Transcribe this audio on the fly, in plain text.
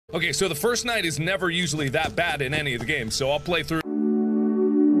Okay, so the first night is never usually that bad in any of the games, so I'll play through.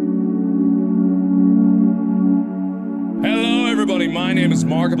 Hello, everybody. My name is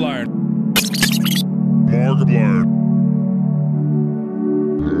Markiplier.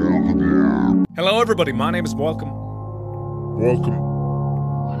 Hello, everybody. My name is Welcome. What?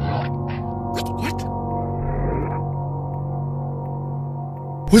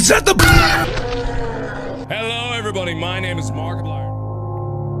 Was that the? Hello, everybody. My name is Markiplier.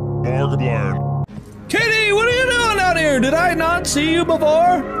 Kitty, what are you doing out here? Did I not see you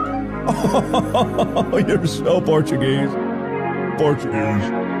before? Oh, you're so Portuguese. Portuguese.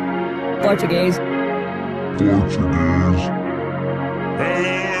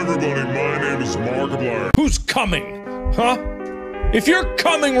 Hello, everybody. My name is Markiplier. Who's coming? Huh? If you're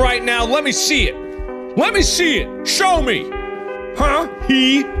coming right now, let me see it. Let me see it. Show me. Huh?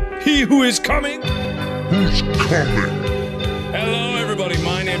 He who is coming? Who's coming? Hello, everybody.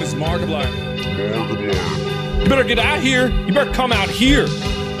 My name is Markiplier. You better get out here. You better come out here.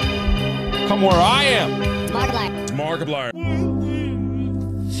 Come where I am. Markiplier.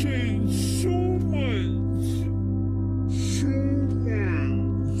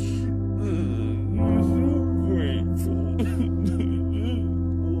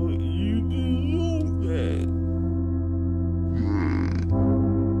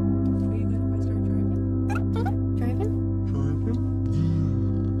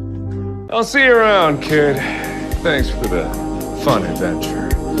 I'll see you around, kid. Thanks for the fun adventure.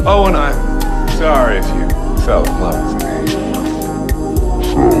 Oh, and I'm sorry if you fell in love with me.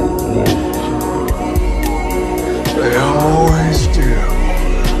 They always do.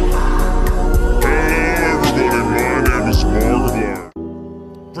 Hello, everybody. My name is Markiplier.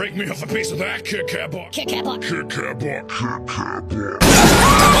 Break me off a piece of that, Kit Kat Boy. Kit Kat Boy. Hello, everybody.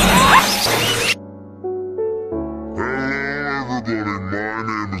 My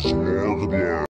name is Markiplier.